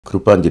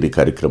కృపాంజలి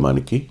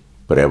కార్యక్రమానికి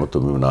ప్రేమతో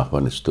మేము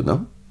ఆహ్వానిస్తున్నాం.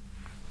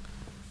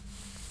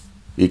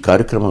 ఈ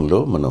కార్యక్రమంలో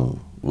మనం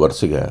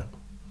వరుసగా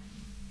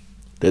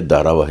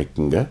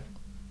ధారావాహికంగా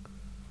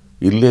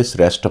ఇల్లే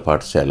శ్రేష్ఠ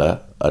పాఠశాల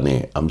అనే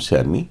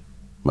అంశాన్ని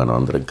మనం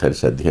అందరం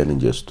కలిసి అధ్యయనం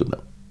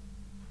చేస్తున్నాం.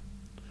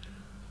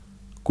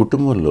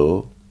 కుటుంబంలో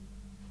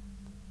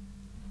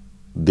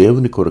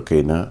దేవుని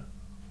కొరకైన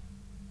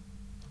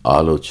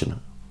ఆలోచన,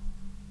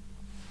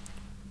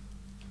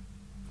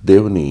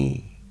 దేవుని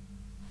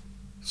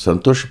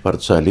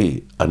సంతోషపరచాలి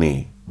అనే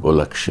ఓ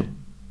లక్ష్యం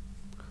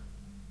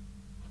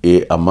ఏ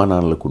అమ్మా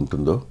నాన్నలకు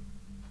ఉంటుందో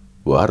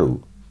వారు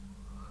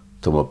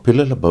తమ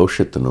పిల్లల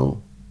భవిష్యత్తును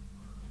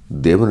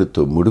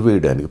దేవునితో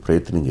ముడివేయడానికి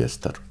ప్రయత్నం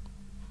చేస్తారు.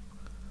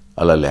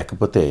 అలా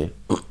లేకపోతే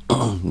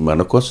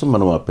మన కోసం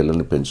మనం ఆ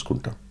పిల్లల్ని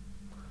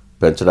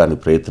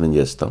పెంచడానికి ప్రయత్నం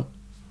చేస్తాం,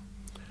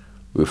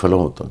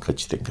 విఫలమవుతాం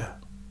ఖచ్చితంగా.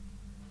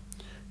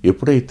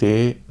 ఎప్పుడైతే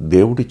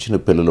దేవుడిచ్చిన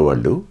పిల్లల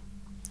వాళ్ళు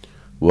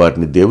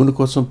వారిని దేవుని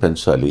కోసం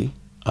పెంచాలి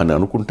అని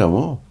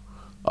అనుకుంటామో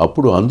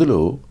అప్పుడు అందులో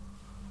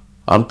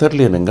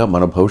అంతర్లీనంగా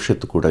మన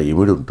భవిష్యత్తు కూడా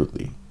ఇమిడి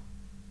ఉంటుంది.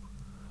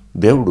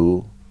 దేవుడు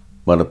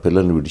మన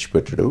పిల్లల్ని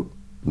విడిచిపెట్టడు.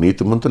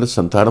 నీతిమంతుల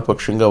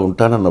సంతానపక్షంగా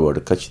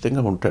ఉంటానన్నవాడు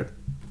ఖచ్చితంగా ఉంటాడు,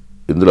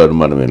 ఇందులో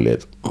అనుమానమేం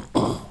లేదు.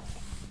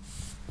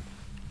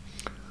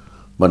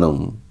 మనం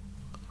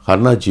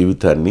హన్నా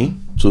జీవితాన్ని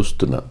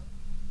చూస్తున్నాం.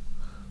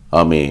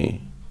 ఆమె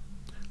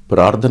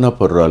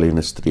ప్రార్థనాపరురాలైన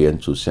స్త్రీ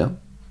అని చూసాం,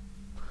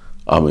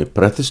 ఆమె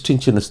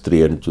ప్రతిష్ఠించిన స్త్రీ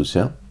అని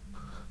చూసాం,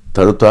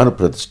 తాను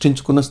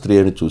ప్రతిష్ఠించుకున్న స్త్రీ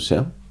అని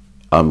చూసాం,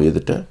 ఆ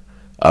మీదట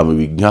ఆమె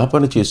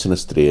విజ్ఞాపన చేసిన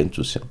స్త్రీ అని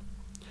చూసాం.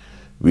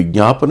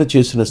 విజ్ఞాపన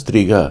చేసిన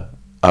స్త్రీగా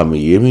ఆమె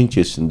ఏమేం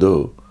చేసిందో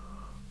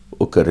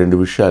ఒక 2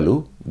 విషయాలు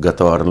గత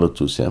వారంలో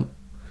చూసాం.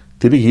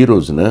 తిరిగి ఈ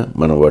రోజున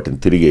మనం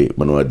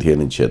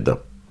అధ్యయనం చేద్దాం.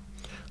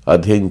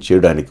 అధ్యయనం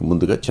చేయడానికి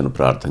ముందుగా చిన్న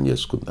ప్రార్థన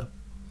చేసుకుందాం.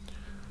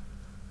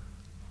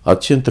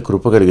 అత్యంత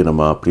కృపగలిగిన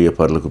మా ప్రియ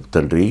పరలోకపు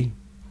తండ్రి,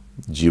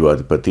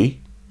 జీవాధిపతి,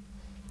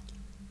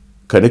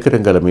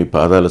 కనికరం గల మీ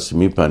పాదాల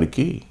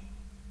సమీపానికి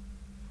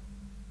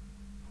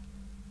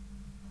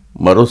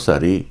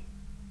మరోసారి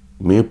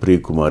మీ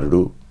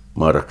ప్రియకుమారుడు,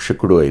 మా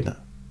రక్షకుడు అయిన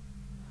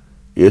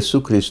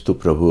యేసుక్రీస్తు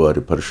ప్రభు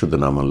వారి పరిశుద్ధ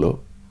నామంలో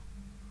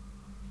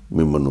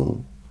మిమ్మల్ని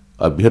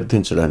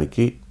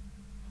అభ్యర్థించడానికి,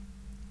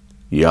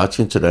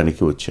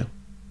 యాచించడానికి వచ్చాం.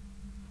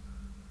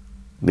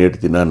 నేటి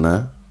దినాన్న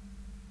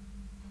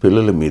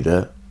పిల్లల మీద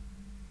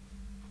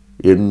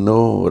ఎన్నో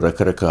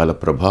రకరకాల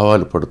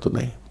ప్రభావాలు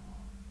పడుతున్నాయి.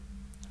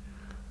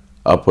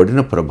 ఆ పడిన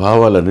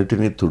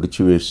ప్రభావాలన్నిటినీ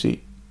తుడిచివేసి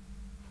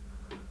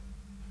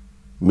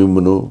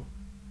మిమ్మును,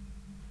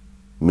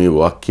 మీ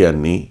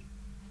వాక్యాన్ని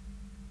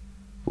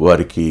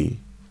వారికి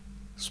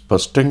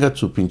స్పష్టంగా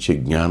చూపించే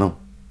జ్ఞానం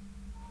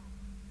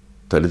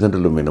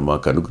తల్లిదండ్రుల మీద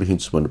మాకు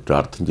అనుగ్రహించమని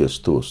ప్రార్థన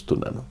చేస్తూ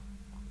వస్తున్నాను.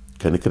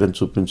 కనికరం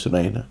చూపించు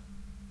నాయనా.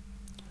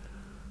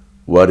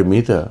 వారి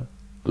మీద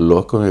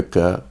లోకం యొక్క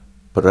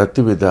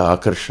ప్రతి విధ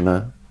ఆకర్షణ,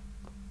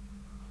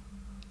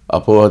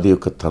 అపవాది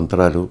యొక్క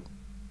తంత్రాలు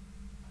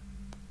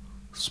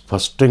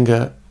స్పష్టంగా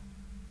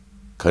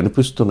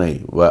కనిపిస్తున్నాయి.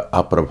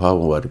 ఆ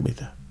ప్రభావం వారి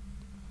మీద,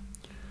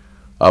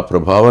 ఆ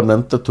ప్రభావాన్ని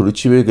అంతా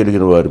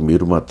తుడిచివేయగలిగిన వారు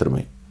మీరు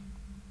మాత్రమే.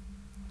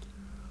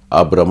 ఆ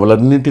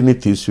భ్రమలన్నింటినీ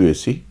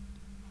తీసివేసి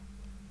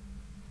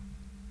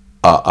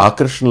ఆ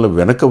ఆకర్షణల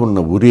వెనక ఉన్న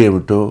ఉరి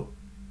ఏమిటో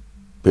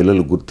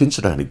పిల్లలు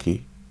గుర్తించడానికి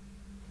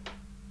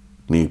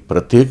నీ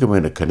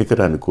ప్రత్యేకమైన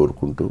కనికరాన్ని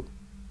కోరుకుంటూ,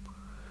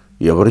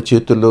 ఎవరి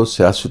చేతుల్లో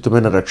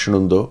శాశ్వతమైన రక్షణ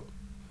ఉందో,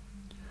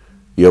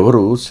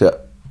 ఎవరు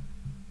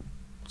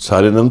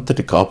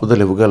చాలినంతటి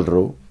కాపుదలు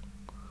ఇవ్వగలరో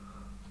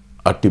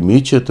అట్టి మీ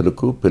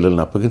చేతులకు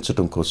పిల్లల్ని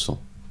అప్పగించడం కోసం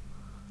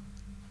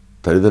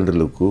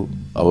తల్లిదండ్రులకు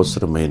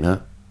అవసరమైన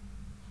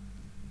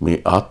మీ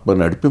ఆత్మ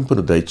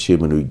నడిపింపును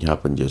దయచేయమని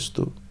విజ్ఞాపన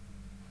చేస్తూ,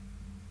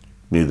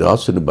 నీ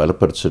దాసుని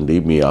బలపరచండి,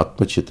 మీ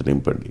ఆత్మచేత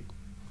నింపండి,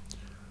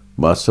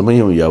 మా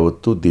సమయం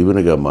యావత్తూ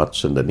దీవెనగా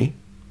మార్చండి.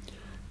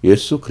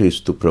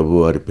 యేసుక్రీస్తు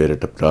ప్రభువారి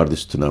పేరిట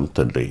ప్రార్థిస్తున్నాం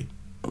తండ్రి,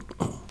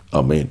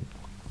 ఆమేన్.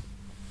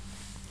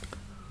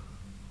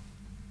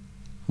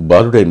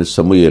 బాలుడైన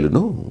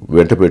సమూయేలును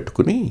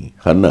వెంటబెట్టుకుని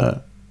హన్నా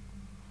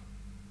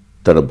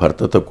తన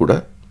భర్తతో కూడా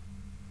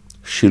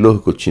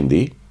షిలోహుకు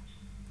వచ్చింది.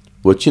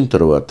 వచ్చిన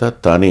తరువాత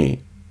తానే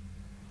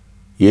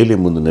ఏలీ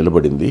ముందు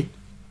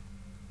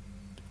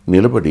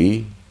నిలబడి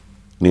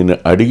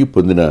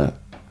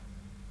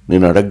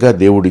నేను అడగ్గా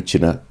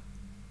దేవుడిచ్చిన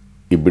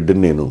ఈ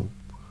బిడ్డను నేను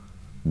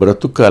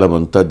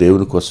బ్రతుకాలమంతా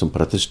దేవుని కోసం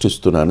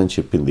ప్రతిష్ఠిస్తున్నానని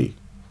చెప్పింది.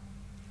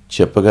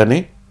 చెప్పగానే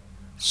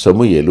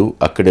సమూయేలు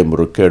అక్కడే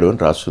మ్రొక్కాడు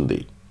అని రాసుంది.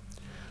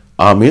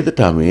 ఆ మీదట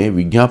ఆమె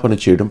విజ్ఞాపన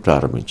చేయడం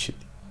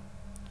ప్రారంభించింది.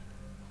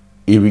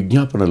 ఈ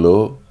విజ్ఞాపనలో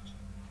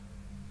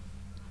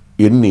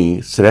ఎన్ని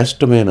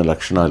శ్రేష్టమైన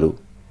లక్షణాలు,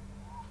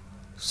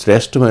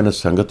 శ్రేష్టమైన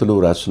సంగతులు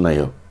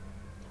రాసున్నాయో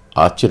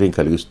ఆశ్చర్యం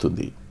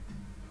కలిగిస్తుంది.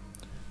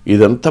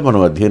 ఇదంతా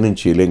మనం అధ్యయనం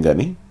చేయలేం,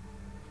 కానీ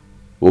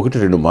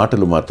 1-2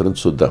 మాటలు మాత్రం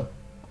చూద్దాం.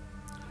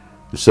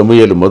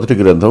 సమూయేలు మొదటి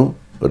గ్రంథం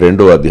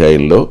 2వ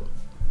అధ్యాయంలో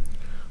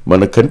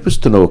మనకు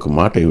కనిపిస్తున్న ఒక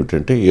మాట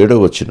ఏమిటంటే 7వ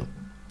వచనం,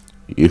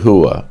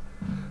 యెహోవా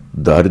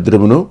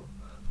దారిద్ర్యమును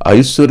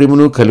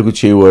ఐశ్వర్యమును కలుగు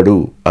చేయవాడు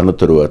అన్న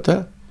తరువాత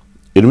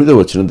 8వ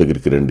వచనం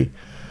దగ్గరికి రండి.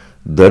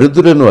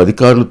 దరిద్రులను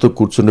అధికారులతో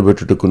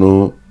కూర్చుండబెట్టుటకును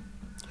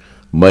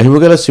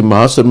మహిమగల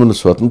సింహాసనమును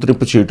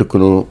స్వతంత్రింప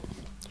చేయుటకును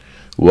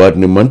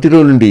వారిని మంటిలో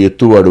నుండి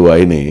ఎత్తువాడు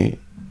ఆయనే,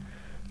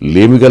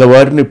 లేమిగల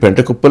వారిని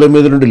పెంటకుప్పల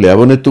మీద నుండి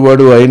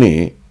లేవనెత్తువాడు ఆయనే.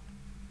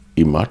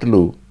 ఈ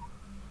మాటలు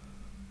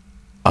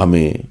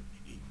ఆమె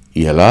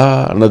ఎలా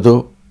అన్నదో,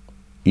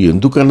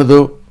 ఎందుకన్నదో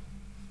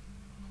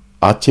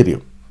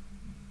ఆశ్చర్యం.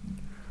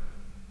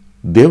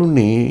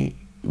 దేవుణ్ణి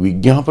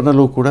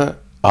విజ్ఞాపనలో కూడా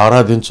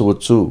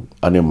ఆరాధించవచ్చు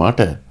అనే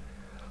మాట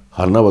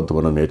హన్నా వద్ద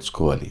మనం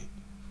నేర్చుకోవాలి.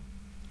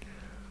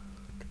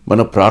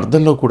 మన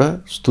ప్రార్థనలో కూడా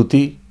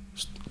స్తుతి,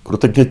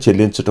 కృతజ్ఞత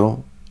చెల్లించడం,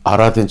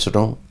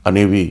 ఆరాధించడం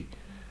అనేవి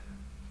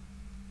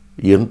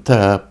ఎంత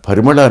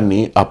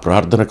పరిమళాన్ని ఆ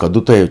ప్రార్థనకు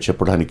అద్దుతాయో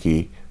చెప్పడానికి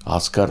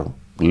ఆస్కారం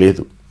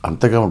లేదు,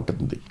 అంతగా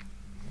ఉంటుంది.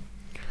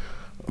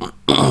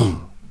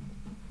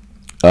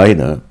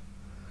 ఆయన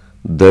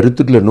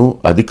దరిద్రులను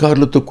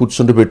అధికారులతో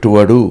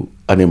కూర్చుండబెట్టువాడు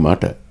అనే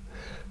మాట,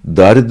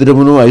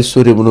 దారిద్ర్యమును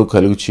ఐశ్వర్యమును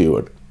కలుగు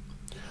చేయవాడు.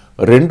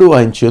 రెండు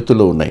ఆయన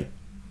చేతుల్లో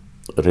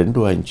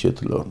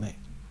ఉన్నాయి.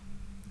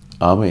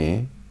 ఆమె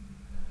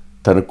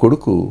తన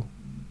కొడుకు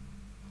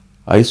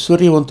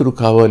ఐశ్వర్యవంతుడు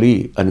కావాలి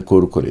అని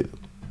కోరుకోలేదు.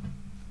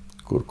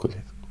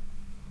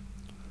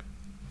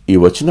 ఈ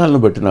వచనాలను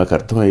బట్టి నాకు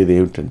అర్థమయ్యేది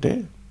ఏమిటంటే,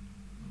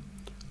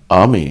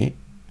 ఆమె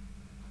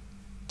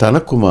తన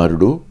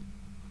కుమారుడు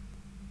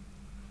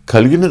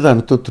కలిగిన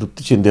దానితో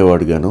తృప్తి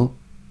చెందేవాడుగాను,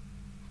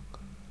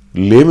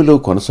 లేమిలో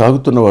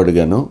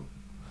కొనసాగుతున్నవాడుగాను,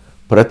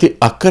 ప్రతి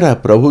అక్కర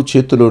ప్రభు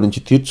చేతిలో నుంచి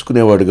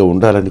తీర్చుకునేవాడుగా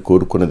ఉండాలని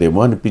కోరుకున్నదేమో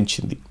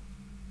అనిపించింది.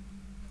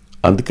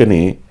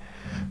 అందుకనే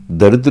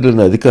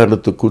దరిద్రులను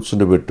అధికారులతో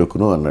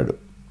కూర్చుండబెట్టుకును అన్నాడు.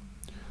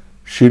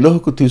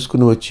 షిలోహుకు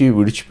తీసుకుని వచ్చి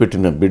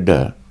విడిచిపెట్టిన బిడ్డ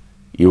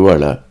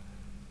ఇవాళ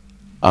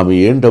ఆమె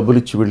ఏం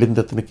డబ్బులిచ్చి వెళ్ళింది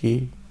అతనికి?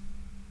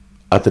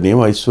 అతనేం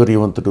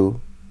ఐశ్వర్యవంతుడు?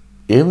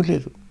 ఏమీ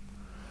లేదు.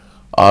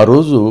 ఆ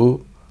రోజు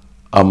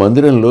ఆ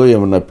మందిరంలో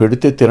ఏమన్నా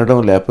పెడితే తినడం,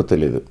 లేకపోతే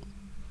లేదు.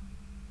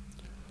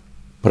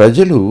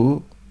 ప్రజలు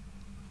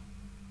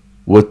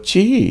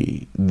వచ్చి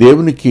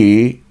దేవునికి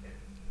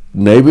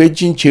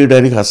నైవేద్యం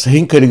చేయడానికి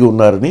అసహ్యం కలిగి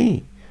ఉన్నారని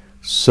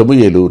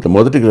సమూయేలు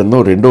మొదటి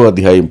గ్రంథం 2వ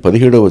అధ్యాయం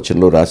 17వ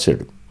వచనంలో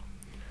రాశాడు.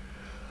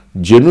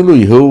 జనులు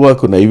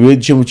యెహోవాకు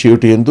నైవేద్యం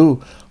చేయుట యందు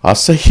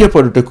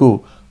అసహ్యపడుటకు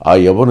ఆ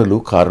యవ్వనులు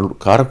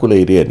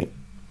కారకులైరి అని.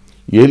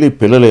 ఏలీ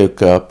పిల్లల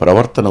యొక్క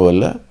ప్రవర్తన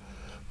వల్ల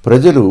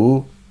ప్రజలు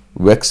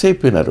వెక్స్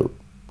అయిపోయినారు.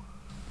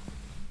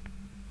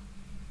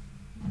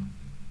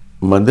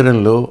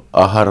 మందిరంలో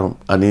ఆహారం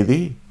అనేది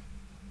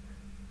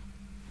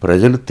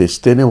ప్రజలు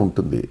తెస్తేనే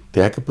ఉంటుంది,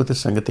 తేకపోతే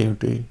సంగతి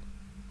ఏమిటి?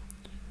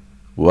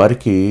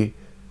 వారికి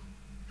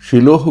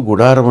షిలోహు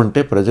గుడారం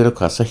అంటే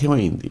ప్రజలకు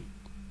అసహ్యమైంది.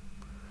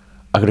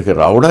 అక్కడికి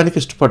రావడానికి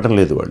ఇష్టపడడం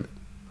లేదు వాళ్ళు.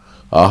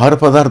 ఆహార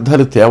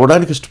పదార్థాలు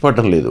తేవడానికి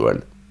ఇష్టపడడం లేదు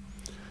వాళ్ళు.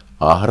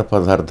 ఆహార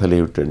పదార్థాలు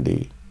ఏమిటండి?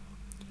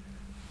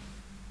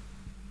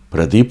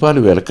 ప్రదీపాలు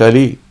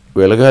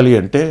వెలగాలి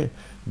అంటే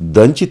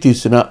దంచి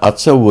తీసిన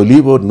అచ్చ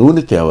ఒలీవ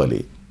నూనె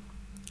తేవాలి.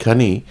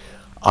 కానీ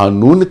ఆ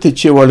నూనె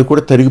తెచ్చేవాళ్ళు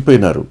కూడా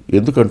తరిగిపోయినారు.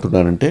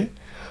 ఎందుకంటున్నానంటే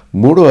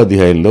 3వ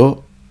అధ్యాయంలో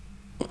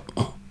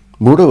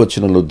 3వ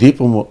వచనంలో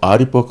దీపము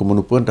ఆరిపోక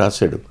మునుపు అని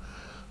రాశాడు.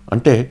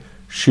 అంటే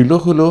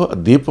షిలోహులో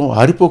దీపం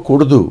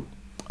ఆరిపోకూడదు.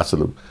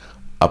 అసలు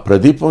ఆ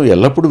ప్రదీపం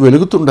ఎల్లప్పుడూ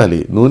వెలుగుతుండాలి,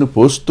 నూనె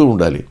పోస్తూ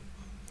ఉండాలి.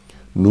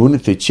 నూనె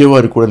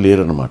తెచ్చేవారు కూడా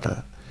లేరన్నమాట.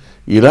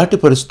 ఇలాంటి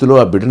పరిస్థితుల్లో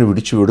ఆ బిడ్డను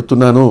విడిచి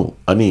వెడుతున్నాను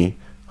అని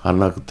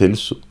నాకు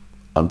తెలుసు.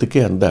 అందుకే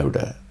అందావిడ,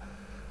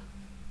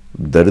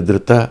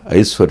 దరిద్రత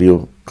ఐశ్వర్యం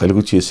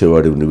కలుగు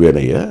చేసేవాడివి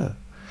నువ్వేనయ్యా,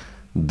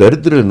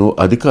 దరిద్రులను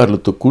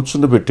అధికారులతో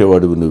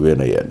కూర్చుండబెట్టేవాడివి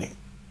నువ్వేనయ్యా అని.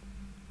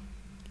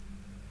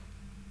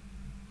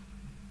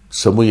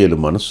 సమూయేలు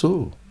మనసు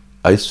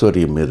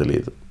ఐశ్వర్యం మీద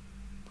లేదు.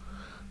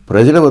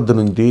 ప్రజల వద్ద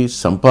నుండి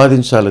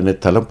సంపాదించాలనే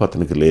తలంపు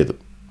అతనికి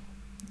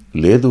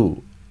లేదు.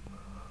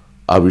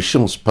 ఆ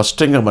విషయం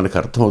స్పష్టంగా మనకు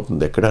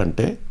అర్థమవుతుంది. ఎక్కడ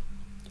అంటే,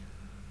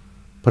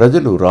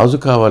 ప్రజలు రాజు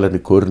కావాలని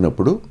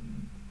కోరినప్పుడు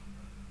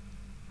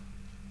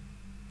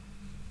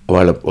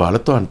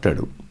వాళ్ళతో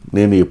అంటాడు,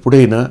 నేను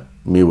ఎప్పుడైనా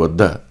మీ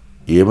వద్ద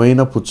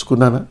ఏమైనా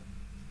పుచ్చుకున్నానా?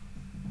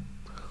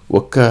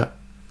 ఒక్క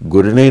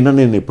గొర్రెనైనా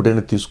నేను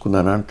ఎప్పుడైనా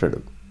తీసుకున్నానా అంటాడు.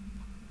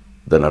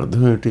 దాని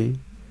అర్థం ఏమిటి?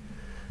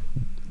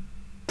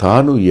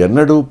 తాను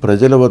ఎన్నడూ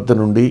ప్రజల వద్ద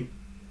నుండి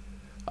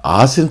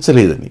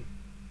ఆశించలేదని,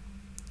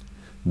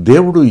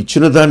 దేవుడు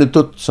ఇచ్చిన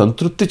దానితో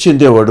సంతృప్తి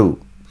చెందేవాడు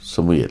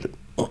సమూయేలు.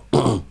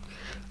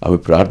 ఆమె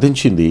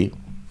ప్రార్థించింది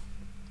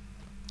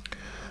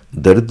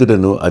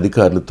దరిద్రులను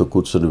అధికారులతో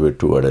కూర్చొని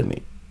పెట్టువాడని.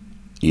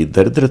 ఈ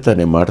దరిద్రత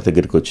అనే మాట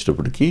దగ్గరికి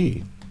వచ్చేటప్పటికి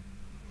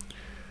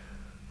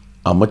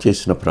అమ్మ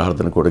చేసిన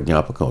ప్రార్థన కూడా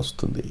జ్ఞాపకం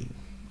వస్తుంది.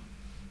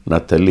 నా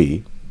తల్లి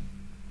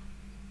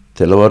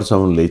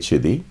తెల్లవారుజామున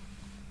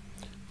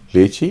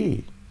లేచి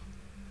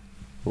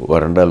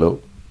వరండాలో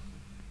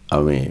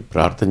ఆమె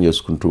ప్రార్థన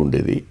చేసుకుంటూ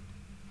ఉండేది.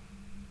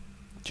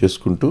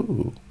 చేసుకుంటూ,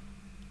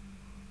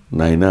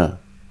 నాయనా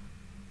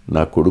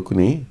నా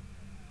కొడుకుని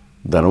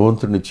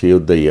ధనవంతుడిని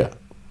చేయొద్దయ్యా,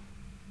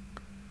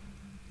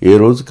 ఏ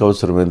రోజుకి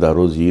అవసరమైంది ఆ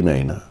రోజు ఈ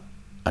నాయన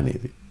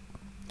అనేది.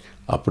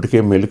 అప్పటికే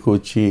మెలకు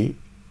వచ్చి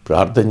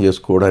ప్రార్థన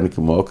చేసుకోవడానికి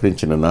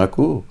మోకరించిన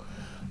నాకు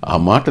ఆ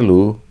మాటలు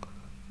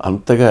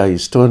అంతగా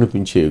ఇష్టం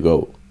అనిపించేవి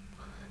కావు.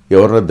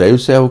 ఎవరైనా దైవ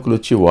సేవకులు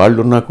వచ్చి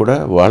వాళ్ళున్నా కూడా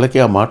వాళ్ళకే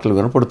ఆ మాటలు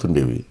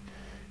వినపడుతుండేవి.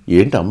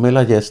 ఏంటి అమ్మ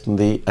ఇలా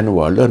చేస్తుంది అని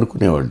వాళ్ళు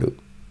అనుకునేవాళ్ళు.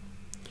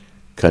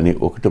 కానీ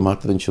ఒకటి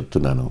మాత్రం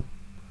చెప్తున్నాను,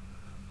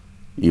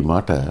 ఈ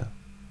మాట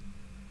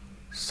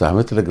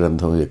సామెతల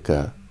గ్రంథం యొక్క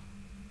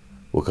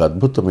ఒక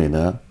అద్భుతమైన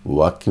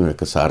వాక్యం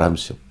యొక్క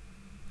సారాంశం.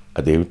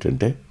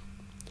 అదేమిటంటే,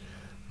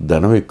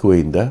 ధనం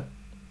ఎక్కువైందా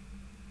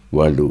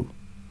వాళ్ళు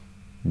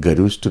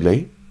గర్విష్ఠులై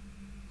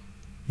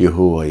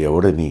యెహోవా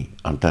ఎవడని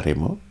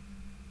అంటారేమో,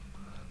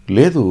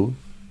 లేదు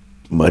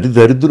మరి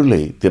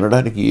దరిద్రులై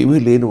తినడానికి ఏమీ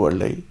లేని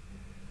వాళ్ళై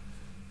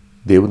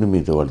దేవుని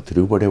మీద వాళ్ళు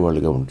తిరుగుబడే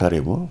వాళ్ళుగా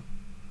ఉంటారేమో.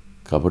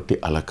 కాబట్టి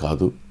అలా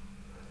కాదు,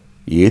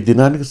 ఏ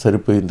దినానికి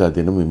సరిపోయిందో ఆ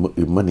దినం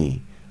ఇమ్మని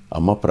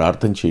అమ్మ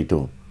ప్రార్థన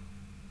చేయటం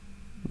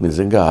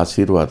నిజంగా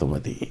ఆశీర్వాదం.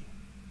 అది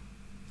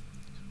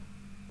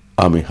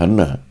ఆమె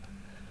హన్న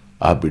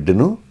ఆ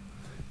బిడ్డను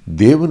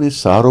దేవుని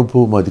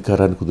సార్వభౌమ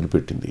అధికారానికి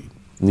వదిలిపెట్టింది.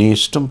 నీ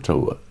ఇష్టం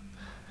ప్రభువా,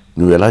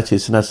 నువ్వు ఎలా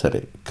చేసినా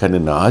సరే, కానీ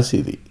నా ఆశ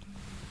ఇది.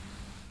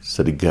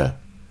 సరిగ్గా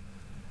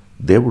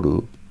దేవుడు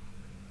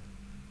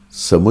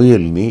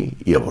సమూయేలుని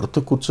ఎవరితో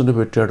కూర్చుని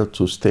పెట్టాడో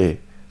చూస్తే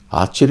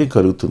ఆశ్చర్యం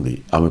కలుగుతుంది.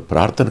 ఆమె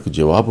ప్రార్థనకు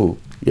జవాబు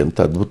ఎంత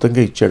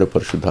అద్భుతంగా ఇచ్చాడో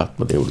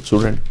పరిశుద్ధాత్మ దేవుడు.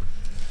 చూడండి,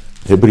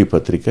 హెబ్రీ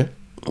పత్రిక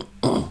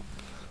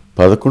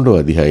 11వ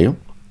అధ్యాయం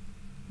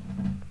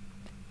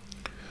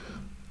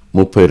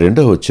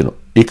 32వ వచనం.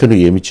 ఇకను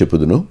ఏమి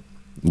చెప్పుదును,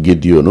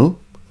 గిద్యోను,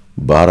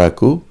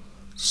 బారాకు,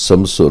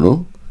 సంసోను,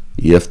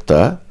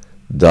 యెఫ్తా,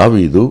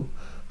 దావీదు,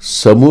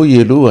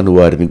 సమూయేలు అను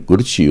వారిని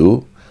గుర్చియు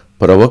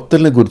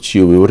ప్రవక్తలను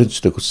గుర్చియు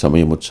వివరించుటకు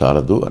సమయము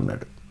చాలదు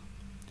అన్నాడు.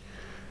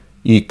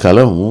 ఈ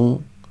కలం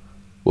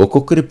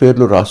ఒక్కొక్కరి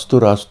పేర్లు రాస్తూ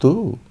రాస్తూ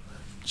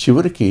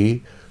చివరికి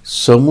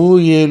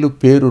సమూయేలు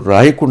పేరు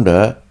రాయకుండా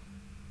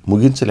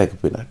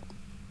ముగించలేకపోయినాడు.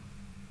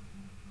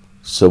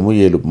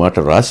 సమూయేలు మాట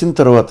రాసిన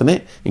తర్వాతనే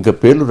ఇంకా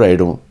పేర్లు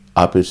రాయడం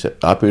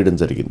ఆపేయడం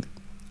జరిగింది.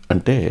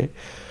 అంటే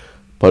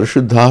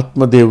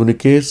పరిశుద్ధాత్మ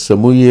దేవునికే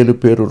సమూయేలు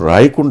పేరు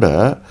రాయకుండా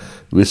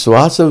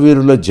విశ్వాస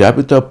వీరుల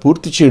జాబితా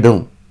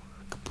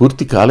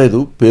పూర్తి కాలేదు.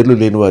 పేర్లు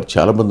లేని వారు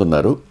చాలామంది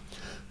ఉన్నారు.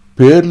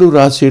 పేర్లు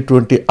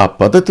రాసేటువంటి ఆ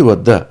పద్ధతి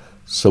వద్ద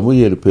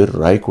సమూయేలు పేరు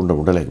రాయకుండా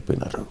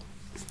ఉండలేకపోయినారు.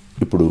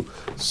 ఇప్పుడు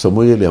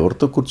సమూయేలు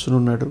ఎవరితో కూర్చుని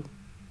ఉన్నాడు?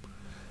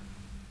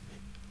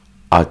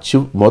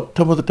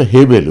 మొట్టమొదట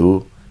హేబేలు,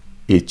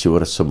 ఈ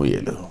చివరి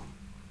సమూయేలు.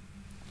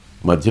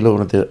 మధ్యలో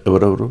ఉన్నది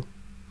ఎవరెవరు?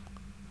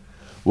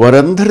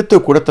 వారందరితో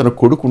కూడా తన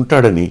కొడుకు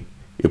ఉంటాడని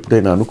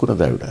ఎప్పుడైనా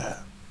అనుకున్నది ఆవిడ?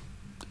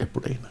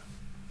 ఎప్పుడైనా?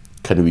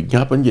 కానీ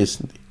విజ్ఞాపన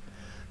చేసింది,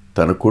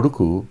 తన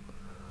కొడుకు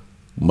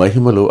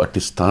మహిమలో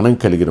అట్టి స్థానం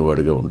కలిగిన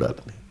వాడుగా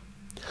ఉండాలని,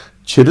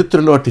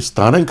 చరిత్రలో అట్టి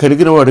స్థానం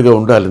కలిగిన వాడుగా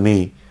ఉండాలని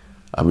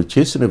ఆమె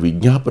చేసిన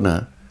విజ్ఞాపన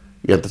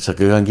ఎంత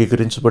చక్కగా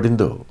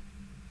అంగీకరించబడిందో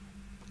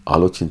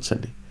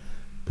ఆలోచించండి.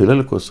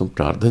 పిల్లల కోసం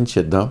ప్రార్థన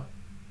చేద్దాం,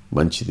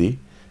 మంచిది.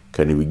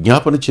 కానీ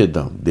విజ్ఞాపన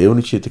చేద్దాం,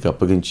 దేవుని చేతికి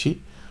అప్పగించి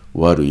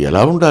వారు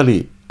ఎలా ఉండాలి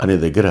అనే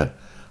దగ్గర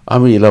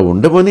ఆమె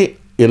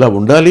ఇలా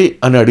ఉండాలి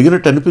అని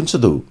అడిగినట్టు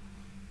అనిపించదు.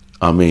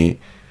 ఆమె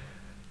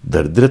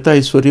దరిద్రత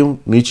ఐశ్వర్యం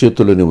నీ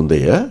చేతుల్లోనే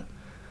ఉందయ్యా,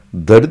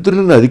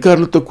 దరిద్రులను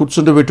అధికారులతో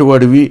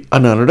కూర్చుండబెట్టేవాడివి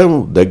అని అనడం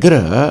దగ్గర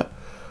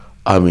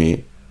ఆమె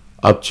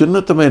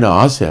అత్యున్నతమైన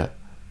ఆశ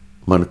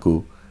మనకు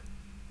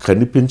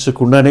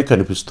కనిపించకుండానే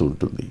కనిపిస్తూ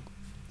ఉంటుంది.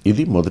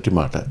 ఇది మొదటి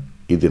మాట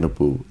ఈ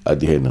దినపు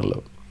అధ్యయనంలో.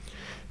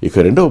 ఇక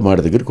రెండవ మాట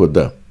దగ్గరికి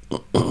వద్దాం.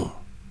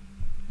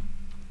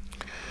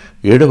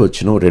 7వ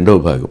వచనం 2వ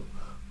భాగం.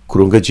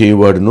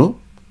 కృంగచేయువాడును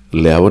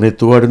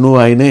లేవనెత్తువాడును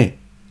ఆయనే.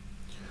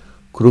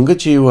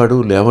 కృంగచేయువాడు,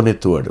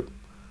 లేవనెత్తువాడు.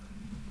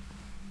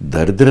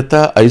 దరిద్రత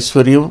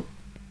ఐశ్వర్యం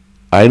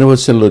ఆయన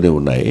వశంలోనే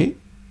ఉన్నాయి.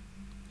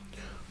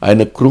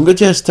 ఆయన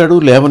కృంగచేస్తాడు,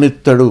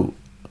 లేవనెత్తాడు.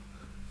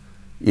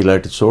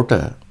 ఇలాంటి చోట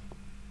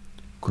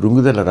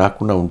కృంగుదల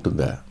రాకుండా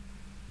ఉంటుందా?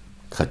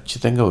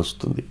 ఖచ్చితంగా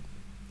వస్తుంది.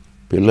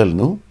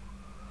 పిల్లలను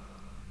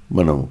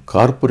మనం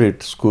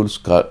కార్పొరేట్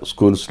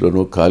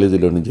స్కూల్స్లోనూ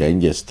కాలేజీలోనూ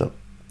జాయిన్ చేస్తాం.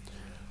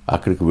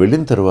 అక్కడికి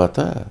వెళ్ళిన తర్వాత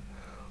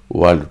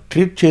వాళ్ళు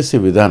ట్రీట్ చేసే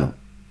విధానం,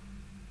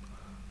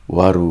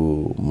 వారు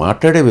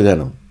మాట్లాడే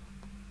విధానం,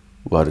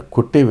 వారు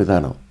కొట్టే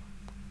విధానం,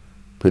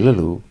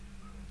 పిల్లలు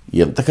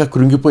ఎంతగా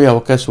కృంగిపోయే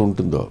అవకాశం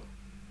ఉంటుందో.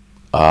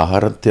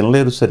 ఆహారం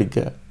తినలేరు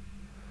సరిగ్గా,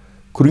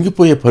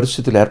 కృంగిపోయే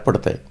పరిస్థితులు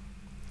ఏర్పడతాయి.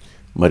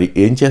 మరి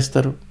ఏం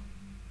చేస్తారు?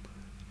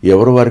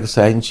 ఎవరు వారికి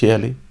సాయం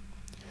చేయాలి?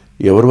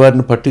 ఎవరు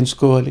వారిని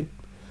పట్టించుకోవాలి?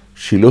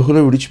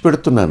 షిలోహులో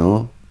విడిచిపెడుతున్నాను.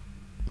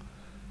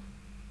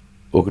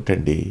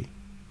 ఒకటండి,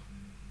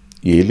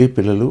 ఏలీ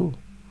పిల్లలు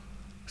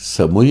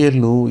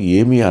సమూయేలును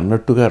ఏమీ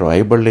అన్నట్టుగా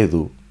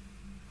రాయబడలేదు.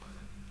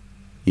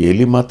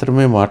 ఏలీ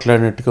మాత్రమే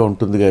మాట్లాడినట్టుగా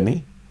ఉంటుంది, కానీ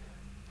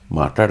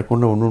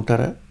మాట్లాడకుండా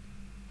ఉండుంటారా?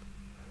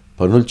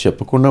 పనులు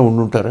చెప్పకుండా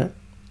ఉండుంటారా?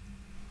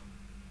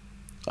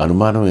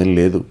 అనుమానం ఏం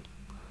లేదు.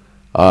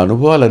 ఆ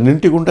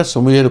అనుభవాలన్నింటి గుండా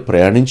సమూయేలు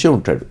ప్రయాణించే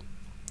ఉంటాడు.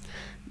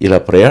 ఇలా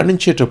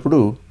ప్రయాణించేటప్పుడు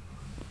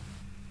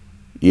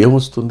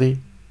ఏమొస్తుంది?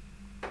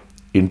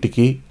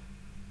 ఇంటికి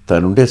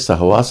తనుండే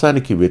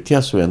సహవాసానికి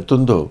వ్యత్యాసం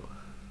ఎంతుందో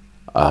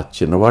ఆ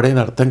చిన్నవాడైన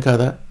అర్థం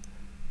కాదా?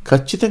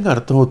 ఖచ్చితంగా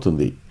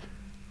అర్థమవుతుంది.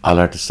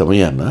 అలాంటి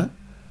సమయాన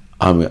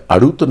ఆమె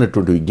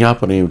అడుగుతున్నటువంటి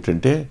విజ్ఞాపన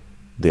ఏమిటంటే,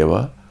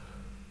 దేవా,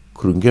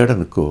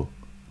 కృంగాడనుకో,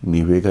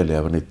 నీవేగా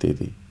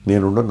లేవనెత్తేది,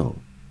 నేనుండను,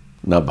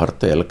 నా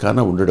భర్త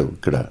ఎలకానా ఉండడు,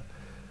 ఇక్కడ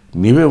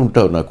నీవే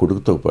ఉంటావు నా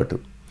కొడుకుతో పాటు.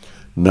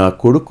 నా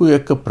కొడుకు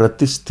యొక్క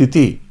ప్రతి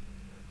స్థితి,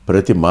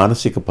 ప్రతి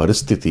మానసిక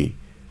పరిస్థితి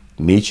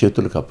నీ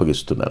చేతులకు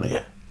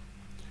అప్పగిస్తున్నానయ్యా.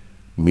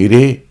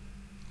 మీరే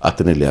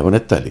అతని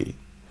లేవనెత్తాలి,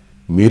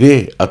 మీరే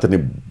అతని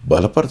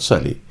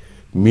బలపరచాలి,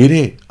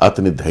 మీరే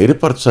అతని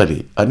ధైర్యపరచాలి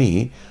అని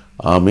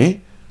ఆమె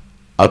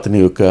అతని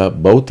యొక్క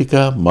భౌతిక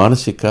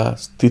మానసిక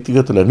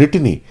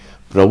స్థితిగతులన్నిటినీ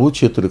ప్రభు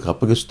చేతులకు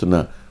అప్పగిస్తున్న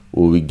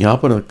ఓ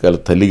విజ్ఞాపన గల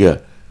తల్లిగా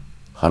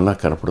హన్నా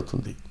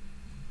కనపడుతుంది.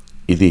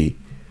 ఇది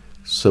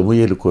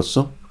సమూయేలు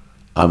కోసం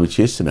ఆమె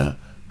చేసిన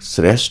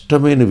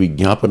శ్రేష్టమైన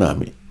విజ్ఞాపన.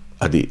 ఆమె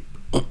అది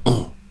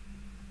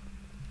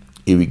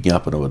ఈ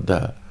విజ్ఞాపన వద్ద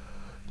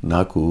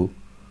నాకు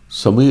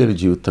సమూయేలు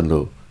జీవితంలో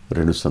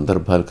 2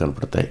 సందర్భాలు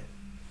కనపడతాయి.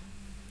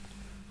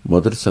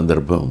 మొదటి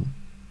సందర్భం,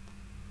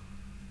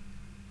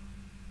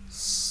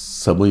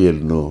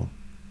 సమూయేలును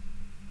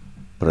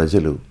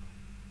ప్రజలు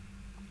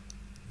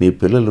నీ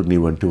పిల్లలు నీ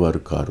వంటి వారు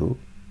కారు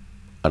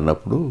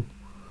అన్నప్పుడు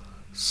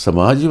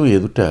సమాజం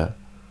ఎదుట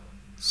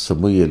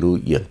సమూయేలు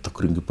ఎంత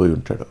కృంగిపోయి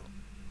ఉంటాడు,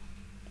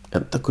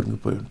 ఎంత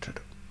కృంగిపోయి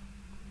ఉంటాడు.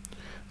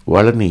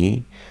 వాళ్ళని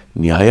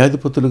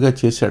న్యాయాధిపతులుగా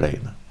చేశాడు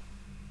ఆయన,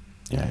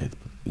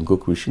 న్యాయాధిపతి.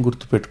 ఇంకొక విషయం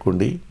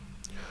గుర్తుపెట్టుకోండి,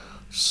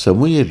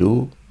 సమూయేలు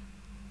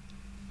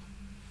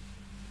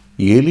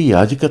ఏలి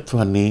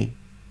యాజకత్వాన్ని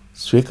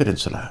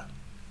స్వీకరించలా.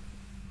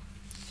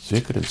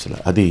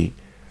 అది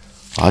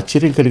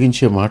ఆశ్చర్యం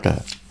కలిగించే మాట.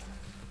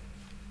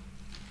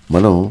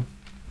 మనం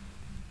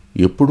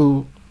ఎప్పుడు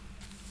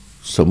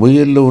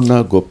సమూయేల్లో ఉన్న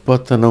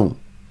గొప్పతనం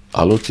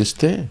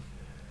ఆలోచిస్తే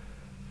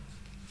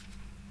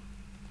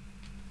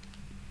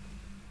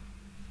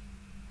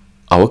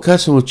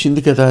అవకాశం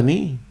వచ్చింది కదా అని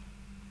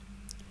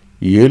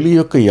ఏలి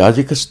యొక్క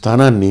యాజక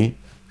స్థానాన్ని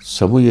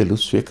సమూయేలు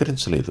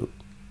స్వీకరించలేదు.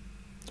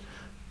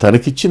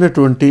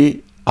 తనకిచ్చినటువంటి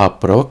ఆ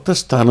ప్రవక్త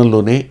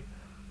స్థానంలోనే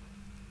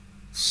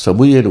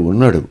సమూయేలు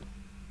ఉన్నాడు.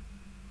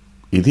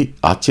 ఇది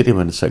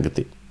ఆశ్చర్యమైన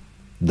సంగతి.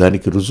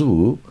 దానికి రుజువు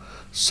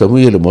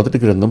సమూయేలు మొదటి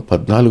గ్రంథం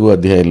 14వ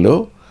అధ్యాయంలో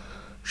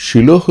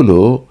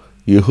షిలోహులో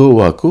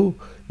యెహోవాకు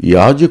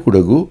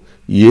యాజకుడగు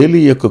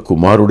ఏలి యొక్క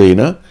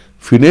కుమారుడైన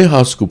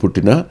ఫినెహాసుకు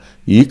పుట్టిన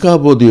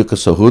ఈకాబోదు యొక్క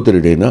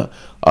సహోదరుడైన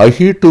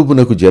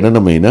అహీటూబునకు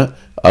జననమైన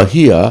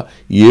అహియా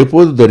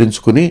ఏపోదు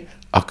ధరించుకుని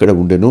అక్కడ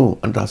ఉండెను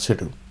అని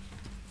రాశాడు.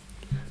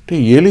 అంటే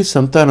ఏలి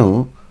సంతానం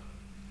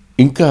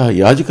ఇంకా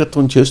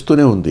యాజకత్వం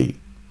చేస్తూనే ఉంది,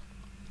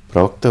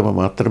 ప్రవక్త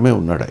మాత్రమే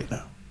ఉన్నాడు ఆయన.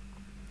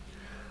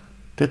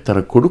 అంటే తన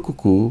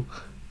కొడుకుకు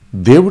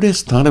దేవుడే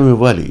స్థానం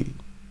ఇవ్వాలి.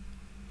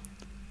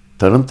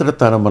 తనంతట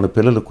తాను మన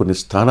పిల్లలు కొన్ని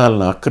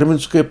స్థానాలను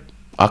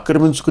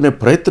ఆక్రమించుకునే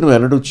ప్రయత్నం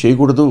ఎన్నడూ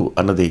చేయకూడదు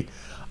అన్నది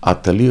ఆ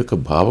తల్లి యొక్క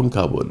భావం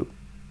కాబోలు.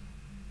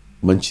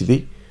 మంచిది,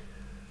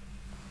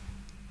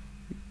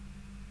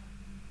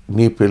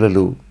 నీ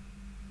పిల్లలు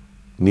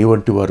నీ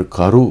వంటి వారు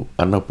కారు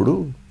అన్నప్పుడు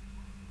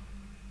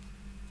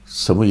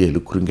సమూయేలు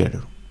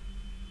కృంగాడు,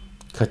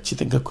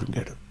 ఖచ్చితంగా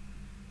కృంగాడు.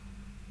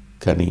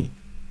 కానీ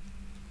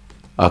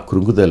ఆ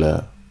కృంగుదల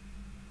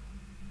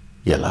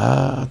ఎలా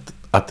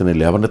అతని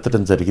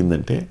లేవనెత్తడం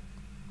జరిగిందంటే,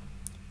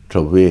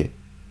 ప్రభువే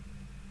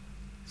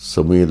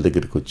సమూయేలు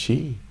దగ్గరికి వచ్చి,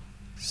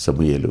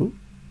 సమూయేలు,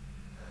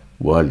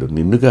 వాళ్ళు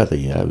నిన్ను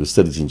కాదయ్యా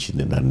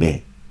విసర్జించింది, నన్నే,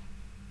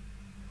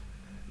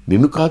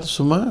 నిన్ను కాదు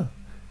సుమా,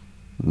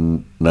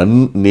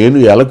 నేను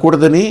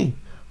ఏలకూడదని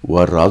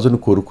వారు రాజును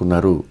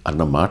కోరుకున్నారు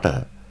అన్న మాట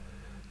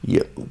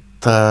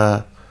ఎంత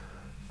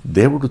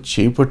దేవుడు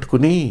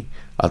చేపట్టుకుని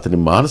అతని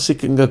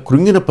మానసికంగా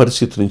కృంగిన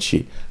పరిస్థితి నుంచి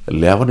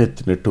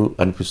లేవనెత్తినట్టు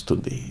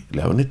అనిపిస్తుంది.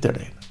 లేవనెత్తాడు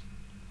ఆయన.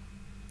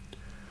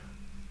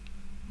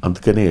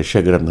 అందుకనే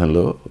యెషయా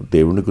గ్రంథంలో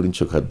దేవుని గురించి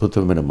ఒక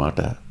అద్భుతమైన మాట,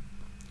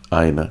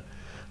 ఆయన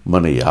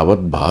మన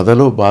యావత్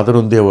బాధలో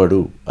బాధనుందేవాడు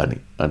అని,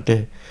 అంటే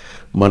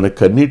మన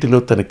కన్నీటిలో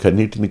తన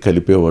కన్నీటిని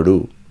కలిపేవాడు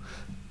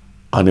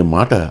అనే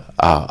మాట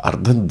ఆ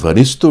అర్థం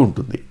ధ్వనిస్తూ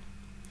ఉంటుంది.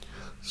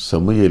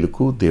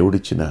 సమూయేలుకు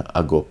దేవుడిచ్చిన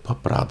ఆ గొప్ప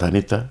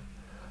ప్రాధాన్యత,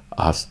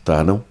 ఆ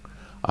స్థానం,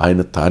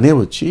 ఆయన తానే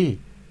వచ్చి,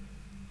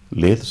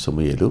 లేదు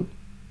సమూయేలు,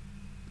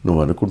 నువ్వు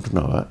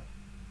అనుకుంటున్నావా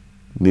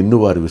నిన్ను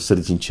వారు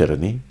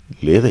విసర్జించారని?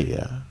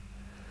 లేదయ్యా,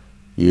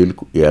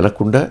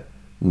 ఏలకుండా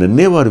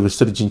నన్నే వారు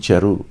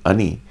విసర్జించారు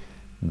అని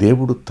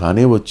దేవుడు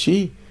తానే వచ్చి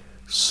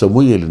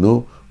సమూయేలును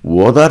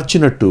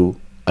ఓదార్చినట్టు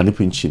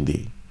అనిపించింది.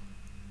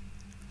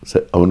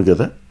 అవును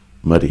కదా.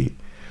 మరి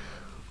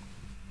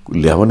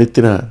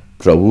లేవనెత్తిన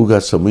ప్రభువుగా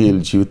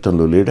సమూయేలు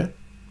జీవితంలో లేడా?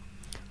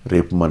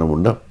 రేపు మనం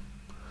ఉండం.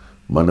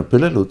 మన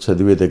పిల్లలు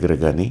చదివే దగ్గర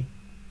కానీ,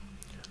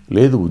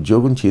 లేదు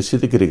ఉద్యోగం చేసే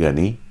దగ్గర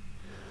కానీ,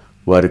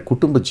 వారి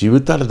కుటుంబ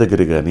జీవితాల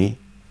దగ్గర కానీ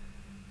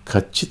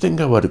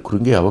ఖచ్చితంగా వారి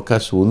కృంగే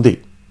అవకాశం ఉంది.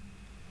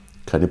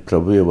 కానీ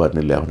ప్రభువే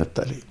వారిని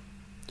లేవనెత్తాలి.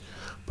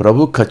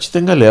 ప్రభు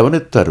ఖచ్చితంగా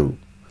లేవనెత్తారు.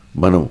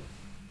 మనం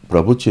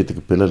ప్రభు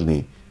చేతికి పిల్లల్ని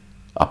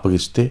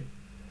అప్పగిస్తే,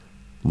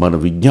 మన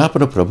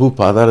విజ్ఞాపన ప్రభు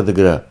పాదాల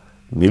దగ్గర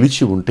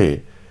నిలిచి ఉంటే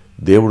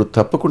దేవుడు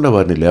తప్పకుండా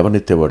వారిని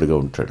లేవనెత్తేవాడుగా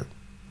ఉంటాడు.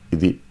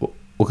 ఇది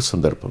ఒక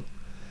సందర్భం.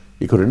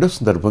 ఇక రెండో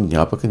సందర్భం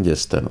జ్ఞాపకం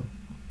చేస్తాను.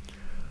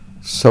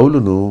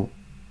 సౌలును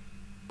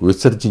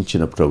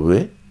విసర్జించిన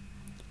ప్రభువే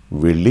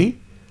వెళ్ళి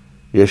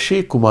యెషీ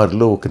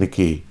కుమారులో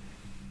ఒకనికి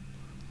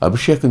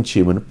అభిషేకం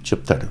చేయమని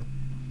చెప్తాడు.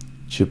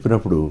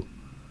 చెప్పినప్పుడు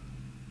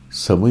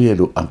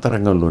సమూయేలు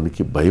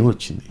అంతరంగంలోనికి భయం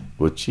వచ్చింది.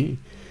 వచ్చి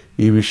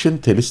ఈ విషయం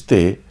తెలిస్తే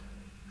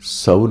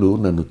సౌలు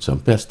నన్ను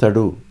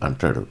చంపేస్తాడు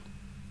అంటాడు.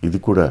 ఇది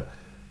కూడా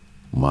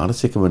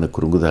మానసికమైన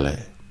కృంగుదలే.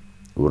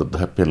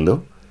 వృద్ధాప్యంలో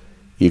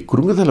ఈ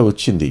కృంగుదల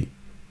వచ్చింది.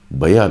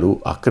 భయాలు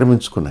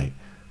ఆక్రమించుకున్నాయి.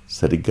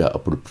 సరిగ్గా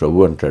అప్పుడు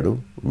ప్రభు అంటాడు,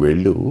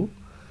 వెళ్ళు,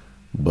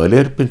 బలి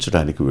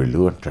అర్పించడానికి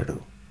వెళ్ళు అంటాడు.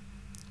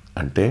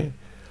 అంటే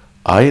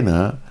ఆయన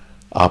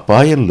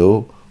అపాయంలో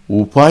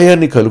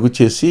ఉపాయాన్ని కలుగు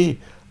చేసి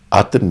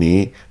అతన్ని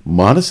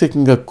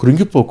మానసికంగా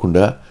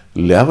కృంగిపోకుండా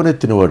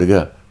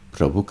లేవనెత్తినవాడుగా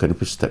ప్రభు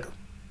కనిపిస్తాడు.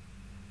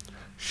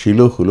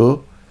 షిలోహులో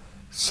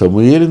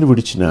సమూయేలును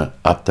విడిచిన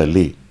ఆ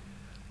తల్లి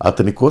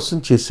అతని కోసం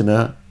చేసిన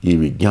ఈ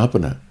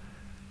విజ్ఞాపన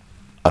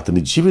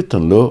అతని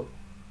జీవితంలో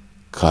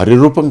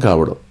కార్యరూపం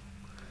కావడం,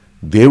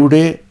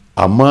 దేవుడే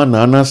అమ్మా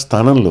నాన్న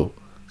స్థానంలో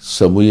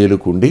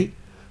సమూయేలుకు ఉండి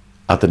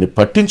అతన్ని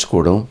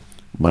పట్టించుకోవడం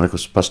మనకు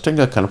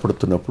స్పష్టంగా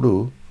కనపడుతున్నప్పుడు,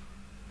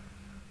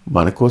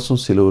 మన కోసం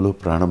సిలువలో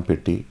ప్రాణం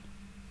పెట్టి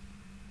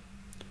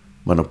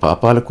మన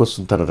పాపాల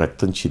కోసం తన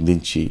రక్తం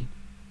చిందించి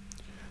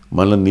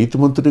మనల్ని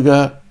నీతిమంతుడిగా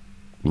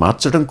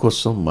మార్చడం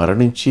కోసం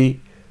మరణించి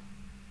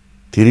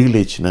తిరిగి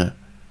లేచిన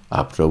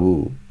ఆ ప్రభు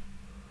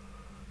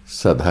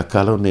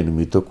సదాకాలం నేను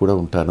మీతో కూడా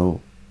ఉంటాను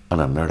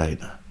అని అన్నాడు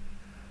ఆయన.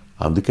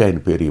 అందుకే ఆయన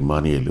పేరు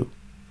ఇమ్మానుయేలు.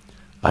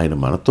 ఆయన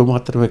మనతో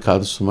మాత్రమే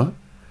కాదు సుమా,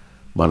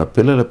 మన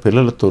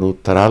పిల్లలతోనూ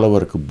తరాల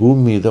వరకు,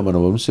 భూమి మీద మన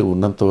వంశం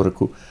ఉన్నంత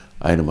వరకు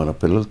ఆయన మన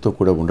పిల్లలతో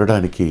కూడా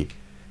ఉండడానికి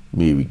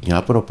మీ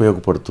విజ్ఞాపన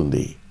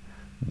ఉపయోగపడుతుంది.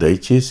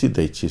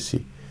 దయచేసి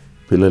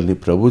పిల్లల్ని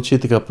ప్రభు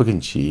చేతికి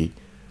అప్పగించి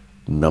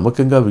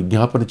నమ్మకంగా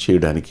విజ్ఞాపన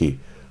చేయడానికి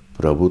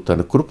ప్రభు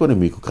తన కృపను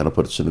మీకు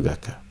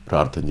కనపరచునుగాక.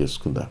 ప్రార్థన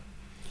చేసుకుందాం.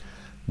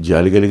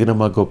 జాలి కలిగిన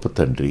మా గొప్ప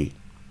తండ్రి,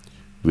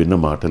 విన్న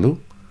మాటలు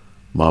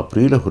మా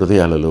ప్రియుల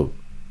హృదయాలలో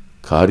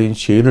కార్యం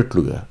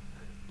చేయనట్లుగా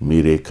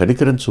మీరే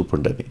కనికరం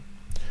చూపండని,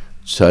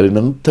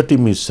 చాలినంతటి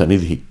మీ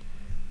సన్నిధి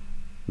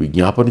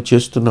విజ్ఞాపన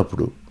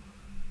చేస్తున్నప్పుడు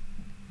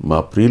మా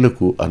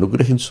ప్రియులకు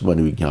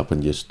అనుగ్రహించుమని విజ్ఞాపన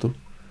చేస్తూ,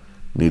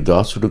 నీ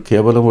దాసుడు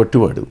కేవలం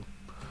వట్టివాడు,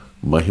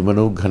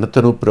 మహిమను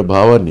ఘనతను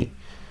ప్రభావాన్ని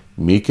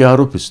మీకే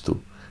ఆరోపిస్తూ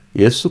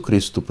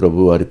యేసుక్రీస్తు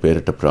ప్రభు వారి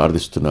పేరట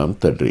ప్రార్థిస్తున్నాం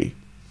తండ్రి.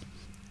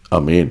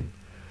 ఆమేన్.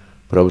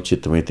 ప్రభు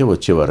చిత్తమైతే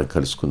వచ్చే వారం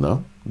కలుసుకుందాం.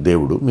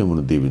 దేవుడు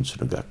మిమ్మల్ని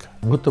దీవించునుగాక.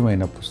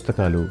 అద్భుతమైన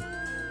పుస్తకాలు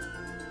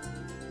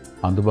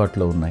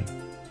అందుబాటులో ఉన్నాయి.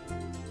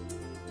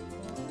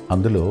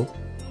 అందులో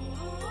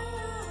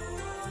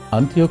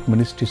అంత్యోక్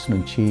మినిస్ట్రీస్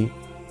నుంచి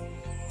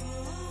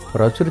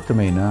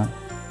ప్రచురితమైన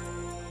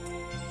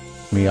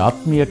మీ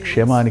ఆత్మీయ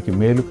క్షేమానికి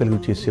మేలు కలుగు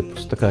చేసే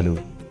పుస్తకాలు,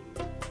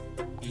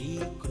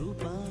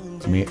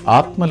 మీ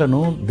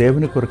ఆత్మలను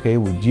దేవుని కొరకై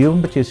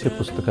ఉజ్జీవింప చేసే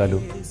పుస్తకాలు,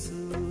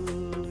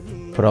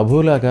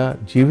 ప్రభువులాగా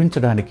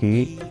జీవించడానికి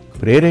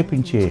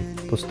ప్రేరేపించే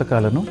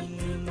పుస్తకాలను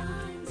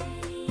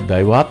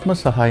దైవాత్మ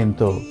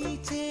సహాయంతో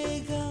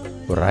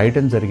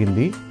రాయటం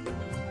జరిగింది.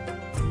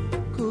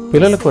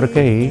 పిల్లల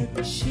కొరకై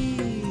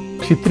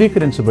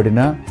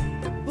చిత్రీకరించబడిన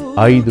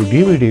 5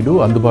 DVDలు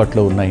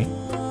అందుబాటులో ఉన్నాయి.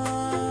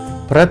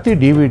 ప్రతి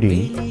DVD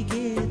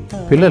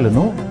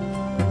పిల్లలను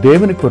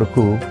దేవుని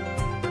కొరకు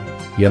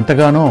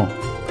ఎంతగానో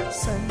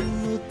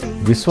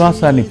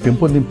విశ్వాసాన్ని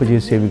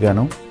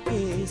పెంపొందింపజేసేవిగాను,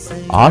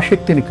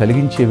 ఆసక్తిని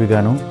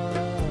కలిగించేవిగాను,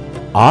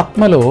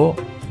 ఆత్మలో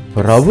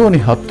ప్రభువుని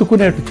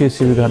హత్తుకునేట్టు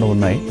చేసేవిగాను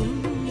ఉన్నాయి.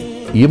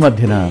 ఈ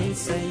మధ్యన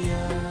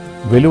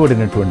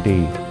వెలువడినటువంటి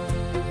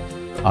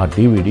ఆ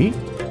DVD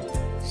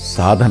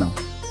సాధనం,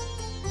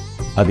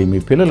 అది మీ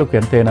పిల్లలకు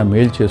ఎంతైనా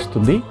మేలు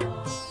చేస్తుంది.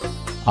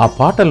 ఆ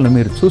పాటలను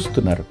మీరు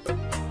చూస్తున్నారు.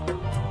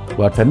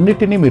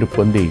 వాటన్నిటినీ మీరు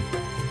పొంది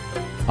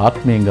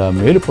ఆత్మీయంగా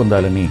మేలు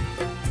పొందాలని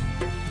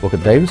ఒక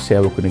దైవ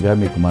సేవకునిగా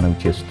మీకు మనవి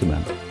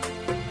చేస్తున్నాను.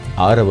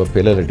 6వ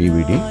పిల్లల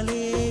DVD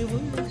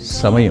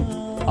సమయం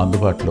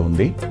అందుబాటులో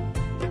ఉంది.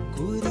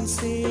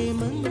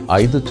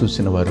 5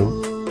 చూసిన వారు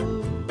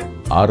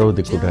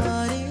 6వది కూడా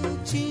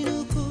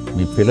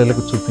మీ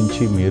పిల్లలకు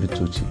చూపించి మీరు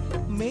చూచి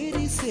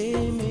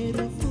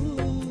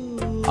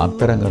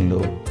అంతరంగంలో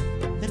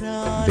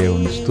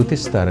దేవుణ్ణి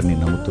స్తుతిస్తారని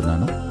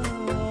నమ్ముతున్నాను.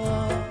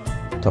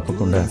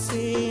 తప్పకుండా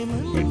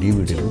ఈ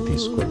DVDలు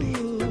తీసుకోండి.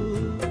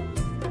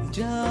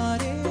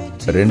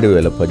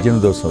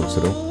 2018వ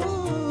సంవత్సరం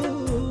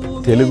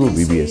తెలుగు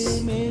VBS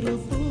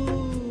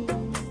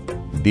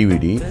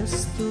DVD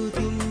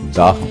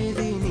దాహం,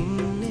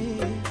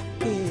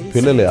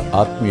 పిల్లల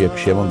ఆత్మీయ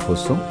క్షేమం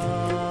కోసం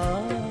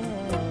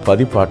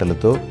 10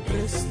 పాటలతో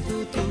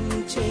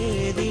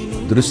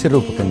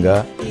దృశ్యరూపకంగా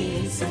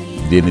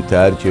దీన్ని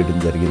తయారు చేయడం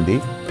జరిగింది.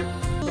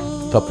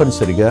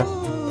 తప్పనిసరిగా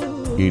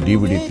ఈ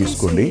DVD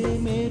తీసుకోండి.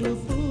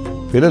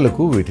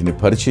 పిల్లలకు వీటిని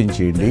పరిచయం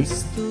చేయండి.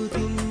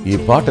 ఈ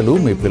పాటలు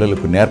మీ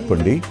పిల్లలకు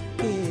నేర్పండి.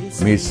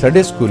 మీ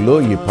సండే స్కూల్లో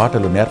ఈ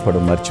పాటలు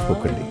నేర్పడం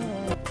మర్చిపోకండి.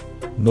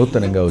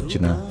 నూతనంగా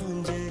వచ్చిన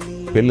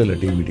పిల్లల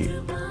DVD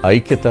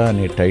ఐక్యత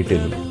అనే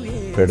టైటిల్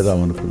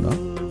పెడదామనుకున్నాం,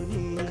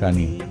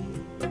 కానీ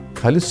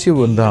కలిసి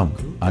ఉందాం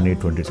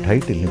అనేటువంటి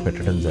టైటిల్ని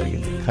పెట్టడం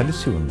జరిగింది.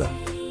 కలిసి ఉందాం,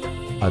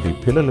 అది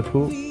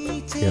పిల్లలకు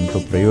ఎంతో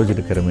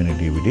ప్రయోజనకరమైన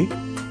DVD.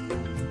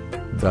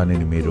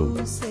 దానిని మీరు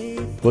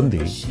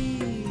పొంది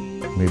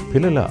మీ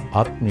పిల్లల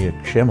ఆత్మీయ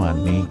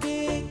క్షేమాన్ని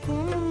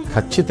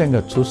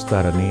ఖచ్చితంగా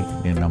చూస్తారని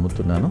నేను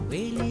నమ్ముతున్నాను.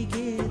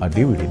 ఆ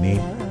DVDని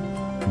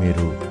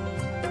మీరు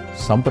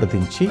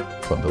సంప్రదించి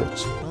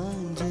పొందవచ్చు.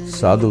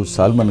 సాధు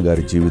సాల్మన్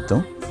గారి జీవితం,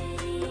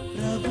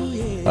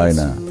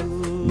 ఆయన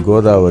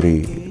గోదావరి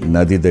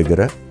నది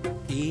దగ్గర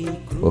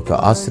ఒక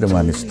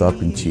ఆశ్రమాన్ని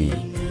స్థాపించి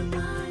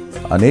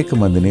అనేక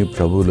మందిని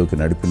ప్రభువులోకి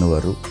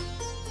నడిపినవారు,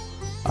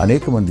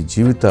 అనేక మంది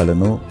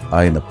జీవితాలను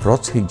ఆయన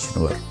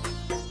ప్రోత్సహించినవారు.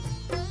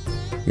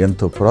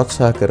 ఎంతో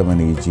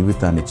ప్రోత్సాహకరమైన ఈ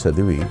జీవితాన్ని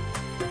చదివి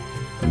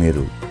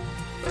మీరు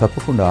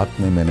తప్పకుండా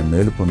ఆత్మీయమైన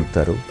మేలు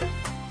పొందుతారు.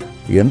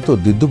 ఎంతో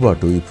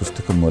దిద్దుబాటు ఈ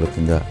పుస్తకం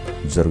మూలకంగా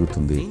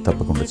జరుగుతుంది.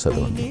 తప్పకుండా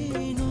చదవండి.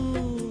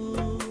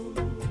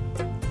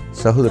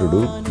 సహోదరుడు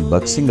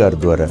బక్సింగ్ గారి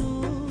ద్వారా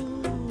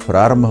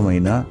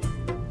ప్రారంభమైన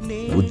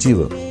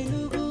ఉజ్జీవం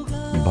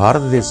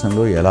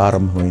భారతదేశంలో ఎలా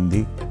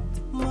ఆరంభమైంది,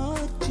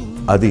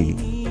 అది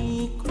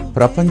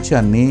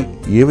ప్రపంచాన్ని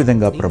ఏ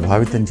విధంగా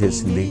ప్రభావితం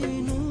చేసింది,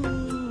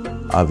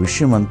 ఆ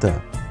విషయమంతా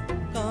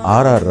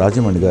ఆర్ఆర్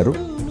రాజమణి గారు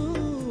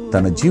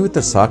తన జీవిత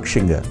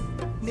సాక్ష్యంగా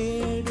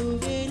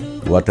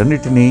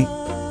వాటన్నిటినీ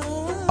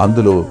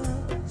అందులో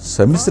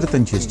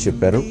సమ్మిశ్రితం చేసి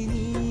చెప్పారు.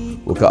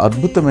 ఒక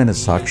అద్భుతమైన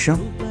సాక్ష్యం,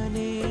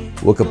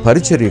 ఒక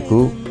పరిచర్యకు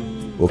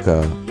ఒక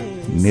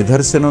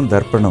నిదర్శనం,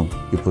 దర్పణం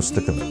ఈ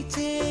పుస్తకం.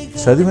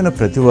 చదివిన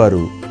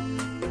ప్రతివారు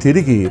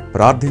తిరిగి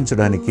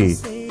ప్రార్థించడానికి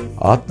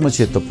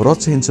ఆత్మచేత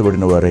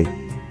ప్రోత్సహించబడిన వారై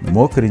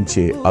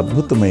మోకరించే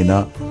అద్భుతమైన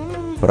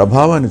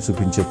ప్రభావాన్ని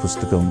చూపించే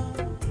పుస్తకం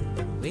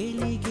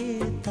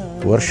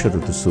వర్ష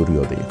ఋతు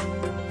సూర్యోదయం.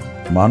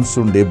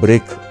 మాన్సూన్ డే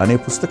బ్రేక్ అనే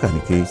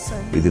పుస్తకానికి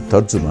ఇది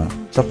తర్జుమా.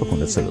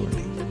 తప్పకుండా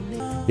చదవండి.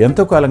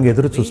 ఎంతో కాలంగా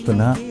ఎదురు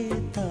చూస్తున్న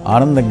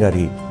ఆనందం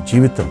గారి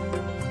జీవితం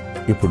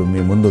ఇప్పుడు మీ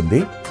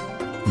ముందుంది.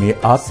 మీ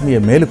ఆత్మీయ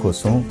మేలు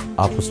కోసం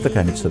ఆ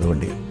పుస్తకాన్ని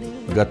చదవండి.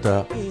 గత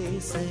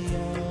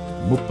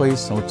 30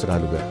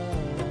 సంవత్సరాలుగా,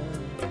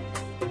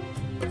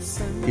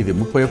 ఇది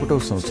 31వ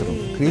సంవత్సరం,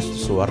 క్రీస్తు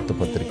సువార్త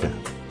పత్రిక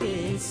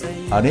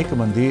అనేక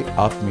మంది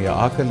ఆత్మీయ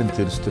ఆకలిని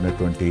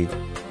తీరుస్తున్నటువంటి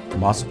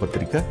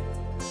మాసపత్రిక.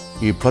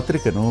 ఈ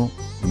పత్రికను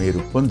మీరు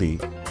పొంది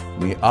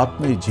మీ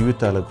ఆత్మీయ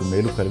జీవితాలకు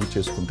మేలు కలుగు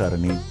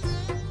చేసుకుంటారని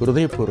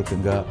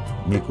హృదయపూర్వకంగా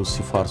మీకు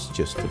సిఫార్సు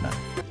చేస్తున్నాను.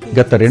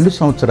 గత 2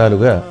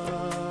 సంవత్సరాలుగా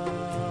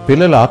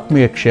పిల్లల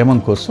ఆత్మీయ క్షేమం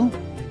కోసం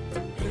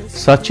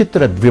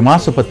సచిత్ర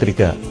ద్విమాస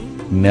పత్రిక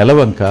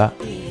నెలవంక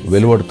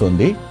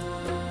వెలువడుతోంది.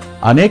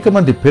 అనేక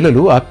మంది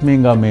పిల్లలు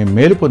ఆత్మీయంగా మేము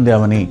మేలు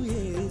పొందామని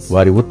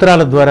వారి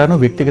ఉత్తరాల ద్వారాను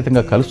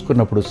వ్యక్తిగతంగా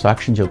కలుసుకున్నప్పుడు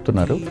సాక్ష్యం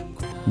చెబుతున్నారు.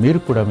 మీరు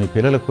కూడా మీ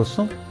పిల్లల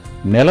కోసం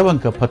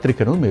నెలవంక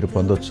పత్రికను మీరు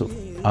పొందొచ్చు.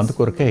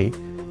 అందుకొరకై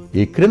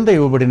ఈ క్రింద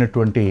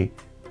ఇవ్వబడినటువంటి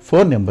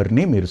ఫోన్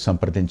నెంబర్ని మీరు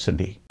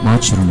సంప్రదించండి. మా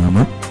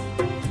చిరునామా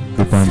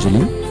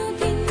కృపాంజలి,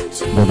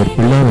 బ్రదర్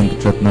పిల్లా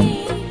వెంకటరత్నం,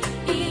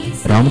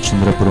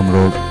 రామచంద్రపురం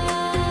రోడ్,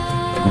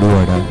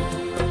 గుడివాడ,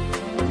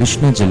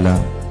 కృష్ణా జిల్లా,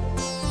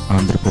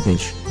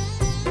 Andhra Pradesh.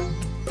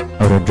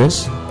 Our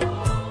address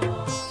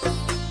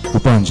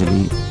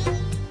Krupanjali,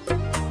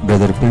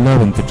 brother పిల్లా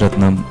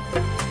Venkataratnam,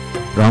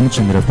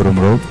 Ramachandrapuram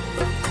road,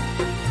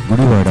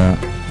 Gudivada,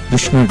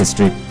 Krishna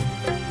district,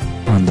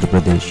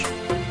 Andhra Pradesh.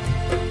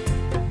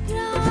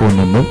 Phone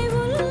number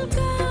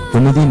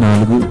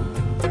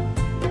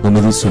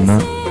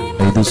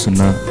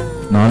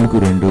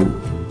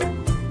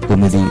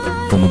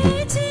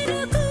 9490504299